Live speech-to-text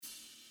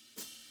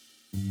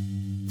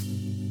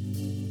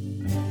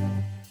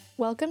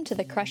Welcome to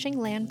the Crushing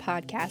Land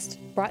podcast,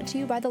 brought to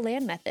you by the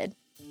Land Method.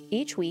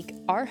 Each week,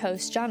 our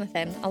host,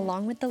 Jonathan,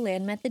 along with the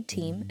Land Method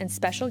team and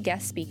special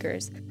guest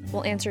speakers,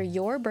 will answer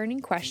your burning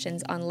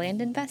questions on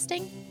land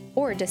investing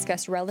or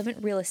discuss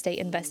relevant real estate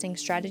investing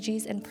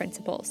strategies and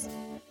principles.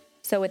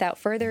 So without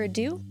further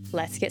ado,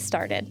 let's get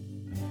started.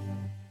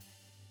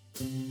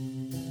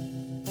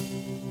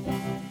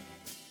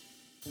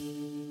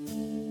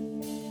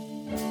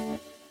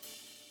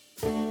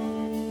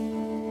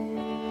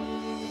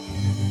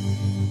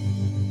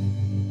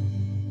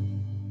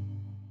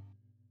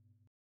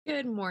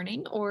 Good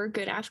morning or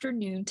good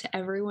afternoon to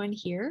everyone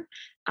here.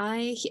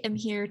 I am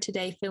here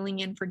today filling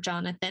in for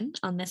Jonathan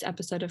on this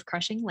episode of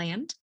Crushing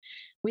Land.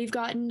 We've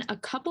gotten a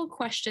couple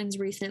questions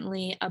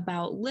recently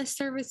about list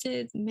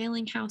services,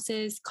 mailing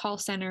houses, call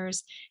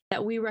centers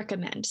that we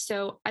recommend.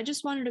 So I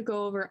just wanted to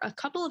go over a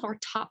couple of our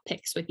top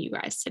picks with you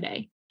guys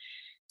today.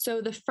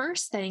 So the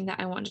first thing that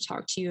I want to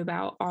talk to you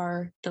about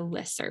are the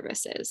list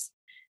services.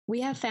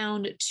 We have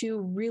found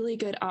two really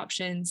good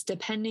options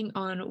depending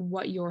on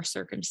what your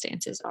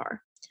circumstances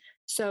are.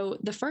 So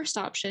the first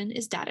option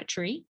is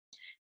DataTree,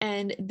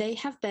 and they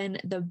have been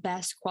the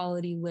best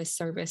quality list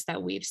service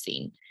that we've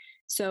seen.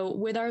 So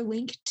with our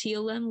link,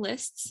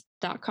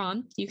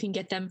 tlmlists.com, you can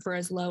get them for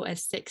as low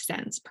as 6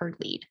 cents per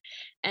lead.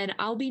 And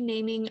I'll be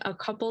naming a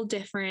couple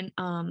different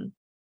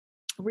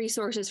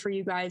resources for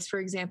you guys. For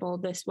example,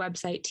 this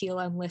website,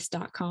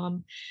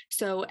 tlmlist.com.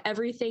 So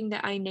everything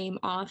that I name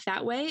off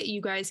that way,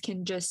 you guys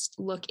can just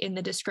look in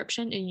the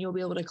description and you'll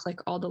be able to click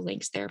all the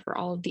links there for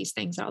all of these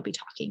things that I'll be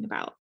talking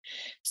about.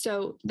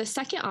 So the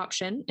second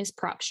option is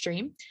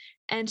PropStream.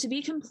 And to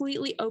be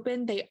completely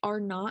open, they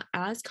are not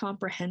as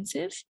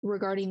comprehensive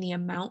regarding the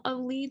amount of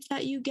leads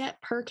that you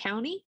get per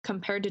county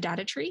compared to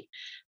DataTree,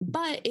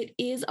 but it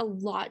is a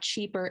lot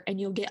cheaper and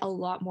you'll get a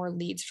lot more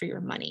leads for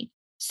your money.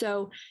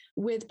 So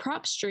with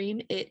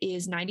PropStream, it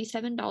is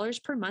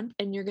 $97 per month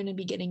and you're going to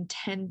be getting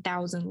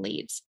 10,000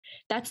 leads.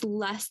 That's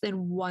less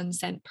than 1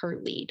 cent per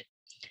lead.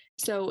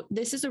 So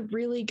this is a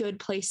really good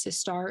place to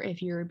start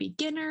if you're a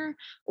beginner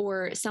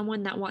or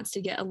someone that wants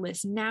to get a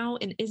list now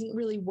and isn't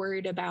really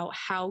worried about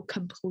how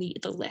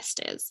complete the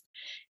list is.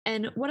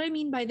 And what I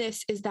mean by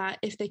this is that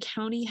if the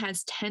county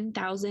has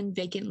 10,000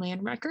 vacant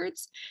land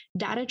records,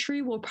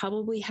 DataTree will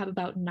probably have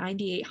about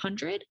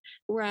 9,800,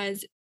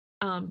 whereas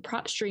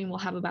PropStream will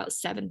have about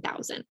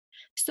 7,000.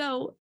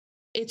 So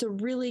it's a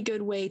really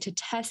good way to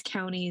test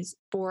counties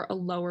for a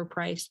lower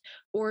price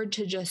or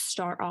to just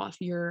start off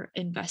your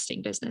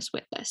investing business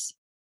with this.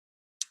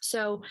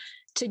 So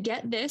to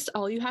get this,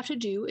 all you have to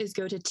do is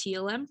go to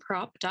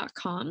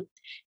tlmprop.com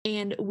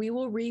and we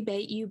will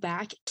rebate you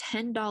back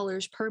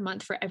 $10 per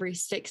month for every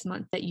 6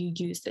 months that you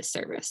use this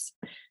service.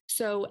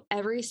 So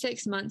every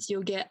 6 months,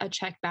 you'll get a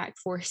check back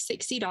for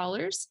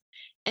 $60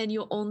 and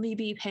you'll only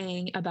be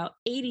paying about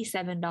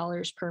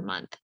 $87 per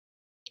month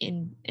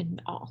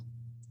in all.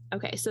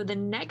 Okay, so the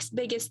next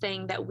biggest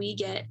thing that we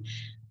get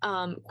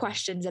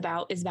questions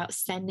about is about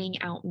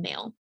sending out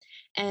mail.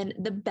 And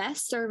the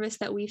best service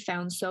that we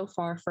found so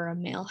far for a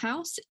mail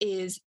house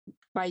is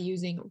by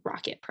using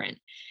Rocketprint.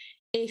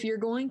 If you're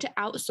going to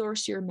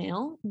outsource your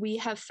mail, we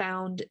have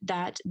found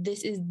that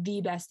this is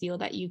the best deal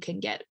that you can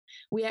get.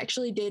 We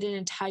actually did an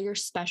entire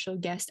special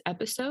guest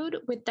episode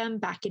with them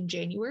back in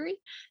January.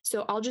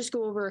 So I'll just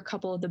go over a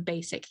couple of the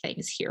basic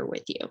things here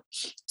with you.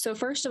 So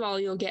first of all,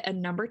 you'll get a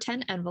number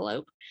 10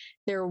 envelope.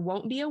 There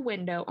won't be a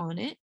window on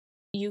it.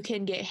 You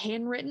can get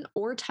handwritten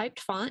or typed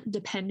font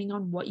depending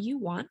on what you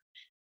want,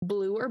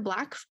 blue or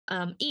black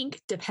ink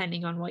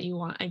depending on what you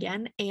want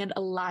again, and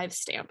a live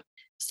stamp.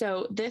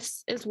 So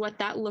this is what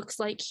that looks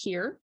like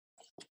here.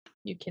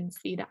 You can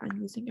see that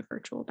I'm using a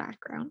virtual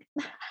background.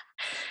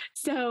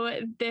 So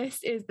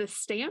this is the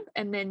stamp,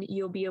 and then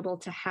you'll be able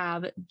to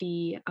have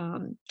the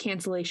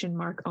cancellation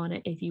mark on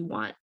it if you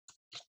want.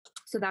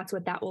 So that's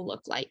what that will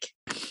look like.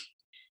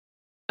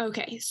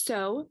 Okay,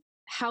 so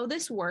how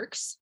this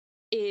works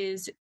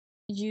is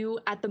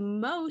at the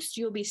most,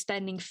 you'll be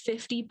spending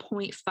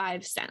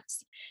 50.5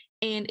 cents.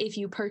 And if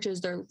you purchase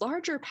their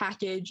larger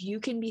package, you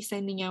can be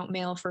sending out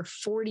mail for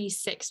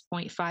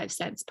 46.5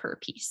 cents per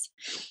piece.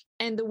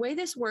 And the way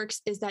this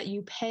works is that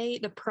you pay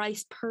the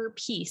price per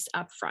piece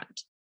up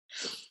front.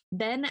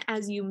 Then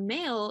as you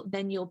mail,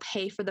 then you'll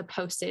pay for the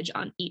postage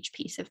on each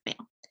piece of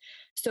mail.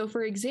 So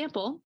for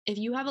example, if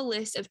you have a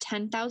list of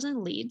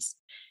 10,000 leads,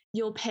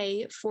 you'll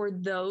pay for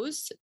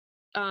those,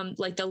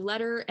 like the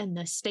letter and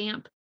the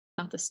stamp,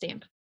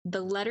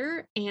 the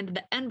letter and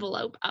the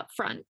envelope up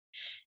front.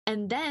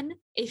 And then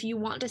if you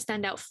want to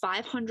send out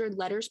 500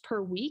 letters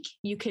per week,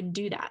 you can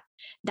do that.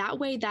 That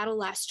way, that'll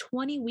last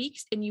 20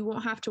 weeks and you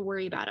won't have to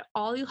worry about it.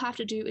 All you'll have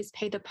to do is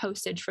pay the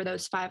postage for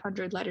those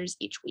 500 letters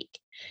each week.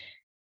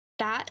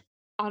 That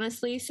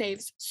honestly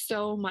saves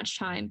so much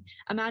time.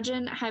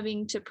 Imagine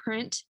having to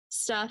print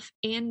stuff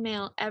and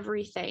mail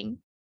everything,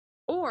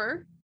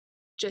 or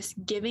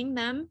just giving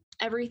them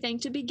everything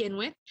to begin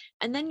with,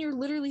 and then you're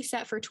literally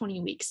set for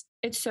 20 weeks.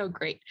 It's so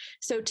great.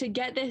 So to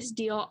get this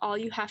deal, all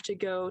you have to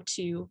go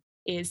to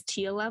is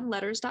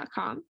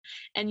tlmletters.com,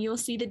 and you'll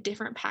see the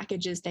different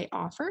packages they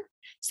offer.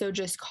 So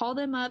just call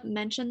them up,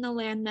 mention the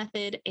land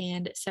method,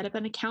 and set up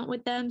an account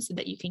with them so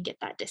that you can get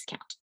that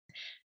discount.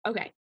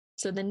 Okay,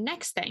 so the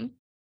next thing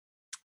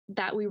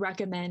that we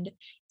recommend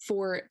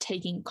for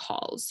taking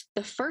calls,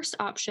 the first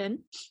option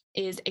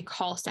is a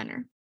call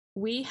center.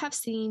 We have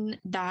seen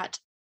that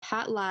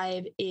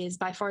PATLive is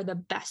by far the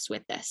best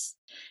with this.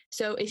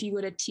 So if you go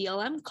to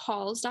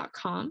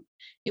tlmcalls.com,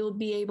 you'll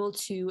be able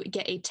to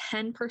get a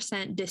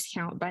 10%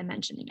 discount by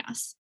mentioning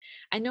us.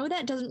 I know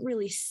that doesn't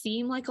really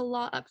seem like a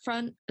lot up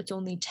front. It's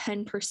only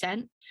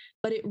 10%,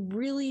 but it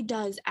really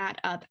does add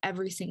up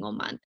every single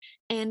month.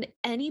 And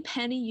any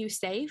penny you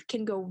save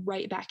can go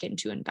right back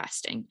into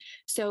investing.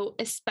 So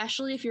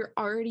especially if you're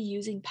already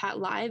using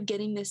PATLive,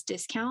 getting this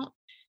discount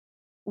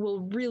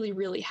will really,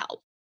 really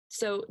help.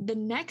 So the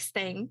next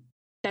thing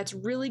that's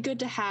really good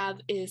to have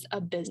is a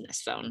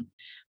business phone.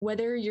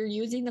 Whether you're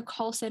using the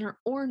call center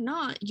or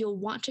not, you'll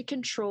want to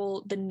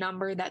control the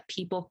number that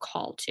people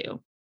call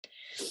to.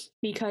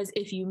 Because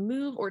if you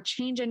move or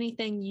change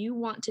anything, you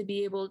want to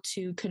be able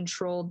to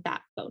control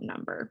that phone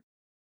number.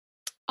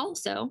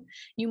 Also,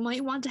 you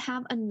might want to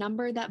have a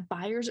number that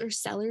buyers or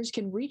sellers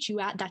can reach you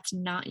at that's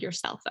not your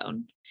cell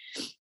phone.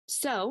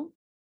 So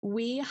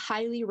we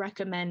highly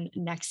recommend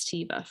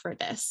Nextiva for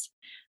this.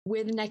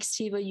 With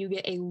Nextiva, you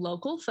get a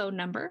local phone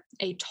number,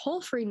 a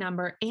toll-free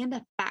number, and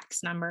a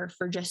fax number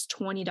for just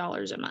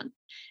 $20 a month.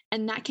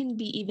 And that can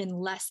be even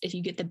less if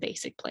you get the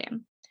basic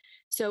plan.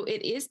 So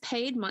it is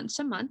paid month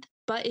to month,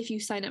 but if you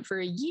sign up for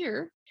a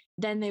year,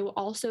 then they will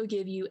also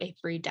give you a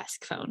free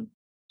desk phone.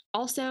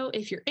 Also,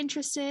 if you're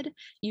interested,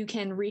 you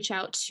can reach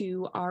out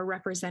to our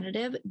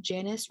representative,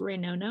 Janice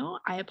Reynono.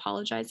 I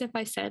apologize if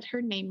I said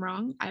her name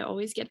wrong. I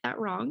always get that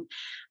wrong.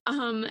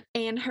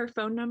 And her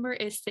phone number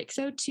is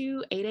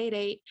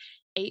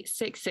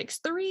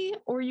 602-888-8663,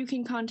 or you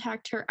can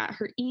contact her at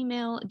her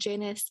email,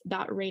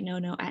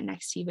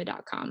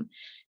 janice.reynono@nextiva.com,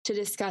 to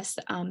discuss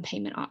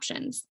payment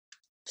options.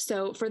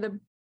 So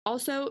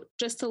also,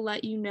 just to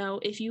let you know,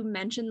 if you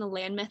mention the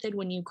land method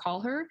when you call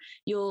her,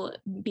 you'll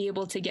be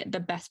able to get the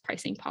best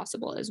pricing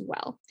possible as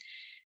well.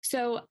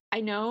 So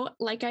I know,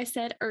 like I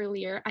said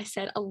earlier, I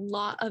said a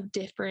lot of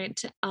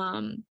different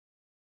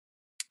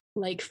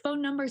like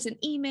phone numbers and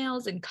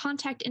emails and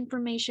contact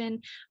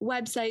information,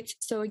 websites.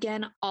 So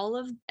again,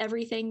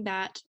 everything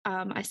that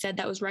I said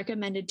that was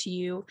recommended to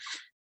you,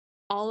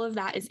 all of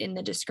that is in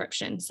the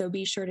description. So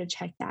be sure to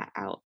check that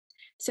out.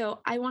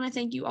 So I want to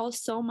thank you all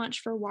so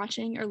much for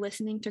watching or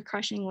listening to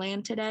Crushing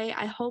Land today.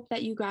 I hope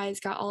that you guys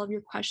got all of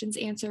your questions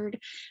answered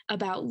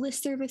about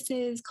list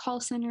services, call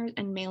centers,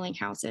 and mailing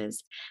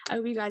houses. I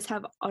hope you guys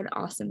have an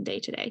awesome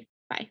day today.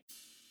 Bye.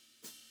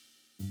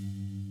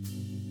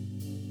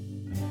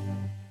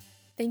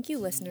 Thank you,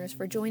 listeners,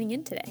 for joining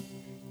in today.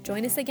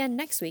 Join us again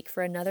next week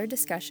for another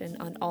discussion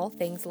on all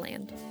things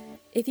land.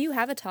 If you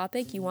have a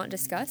topic you want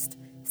discussed,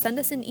 send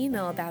us an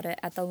email about it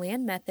at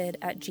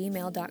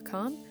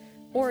thelandmethod@gmail.com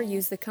or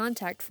use the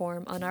contact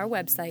form on our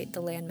website,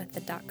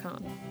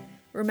 thelandmethod.com.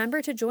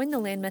 Remember to join the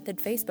Land Method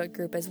Facebook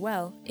group as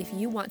well if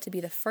you want to be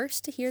the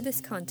first to hear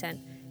this content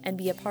and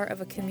be a part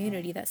of a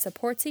community that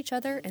supports each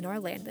other in our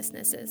land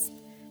businesses.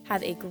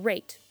 Have a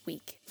great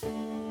week.